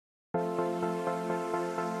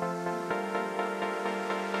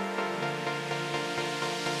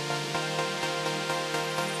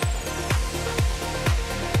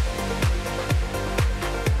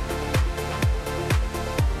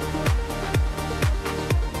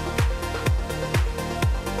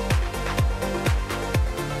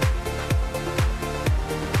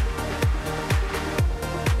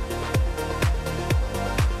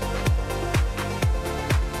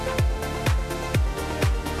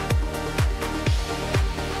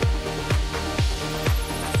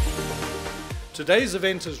Today's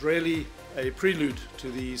event is really a prelude to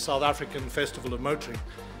the South African Festival of Motoring,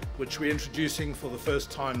 which we're introducing for the first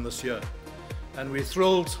time this year. And we're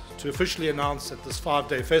thrilled to officially announce that this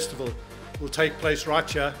 5-day festival will take place right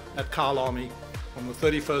here at Kyalami on the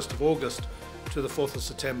 31st of August to the 4th of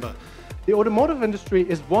September. The automotive industry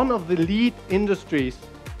is one of the lead industries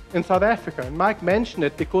in South Africa, and Mike mentioned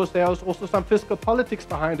it because there is also some fiscal politics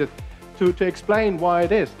behind it to explain why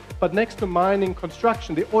it is. But next to mining,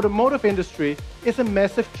 construction, the automotive industry is a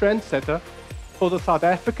massive trendsetter for the South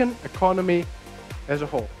African economy as a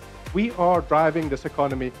whole. We are driving this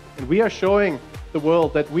economy, and we are showing the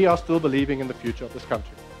world that we are still believing in the future of this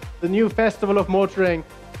country. The new Festival of Motoring,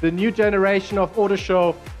 the new generation of auto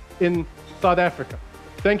show in South Africa.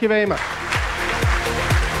 Thank you very much.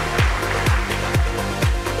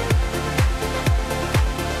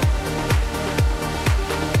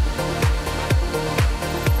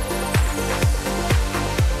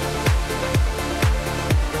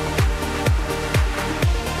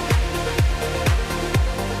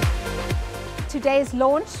 Today's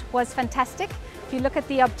launch was fantastic. If you look at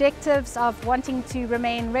the objectives of wanting to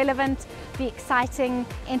remain relevant, be exciting,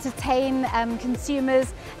 entertain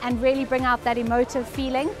consumers, and really bring out that emotive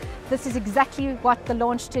feeling, this is exactly what the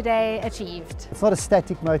launch today achieved. It's not a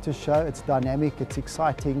static motor show, it's dynamic, it's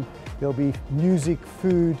exciting. There'll be music,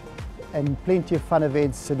 food, and plenty of fun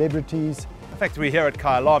events, celebrities. In fact, we're here at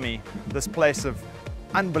Kyalami, this place of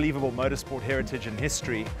unbelievable motorsport heritage and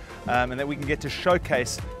history, and that we can get to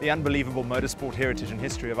showcase the unbelievable motorsport heritage and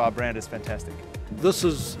history of our brand is fantastic. This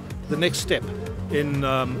is the next step in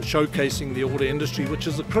showcasing the auto industry, which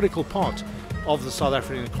is a critical part of the South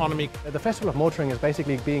African economy. The Festival of Motoring is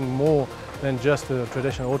basically being more than just a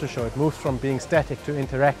traditional auto show. It moves from being static to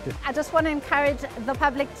interactive. I just want to encourage the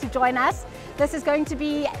public to join us. This is going to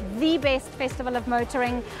be the best Festival of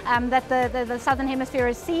Motoring that the Southern Hemisphere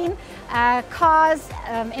has seen. Cars,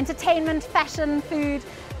 entertainment, fashion, food,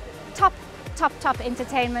 top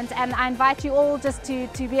entertainment, and I invite you all just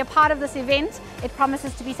to be a part of this event. It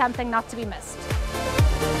promises to be something not to be missed.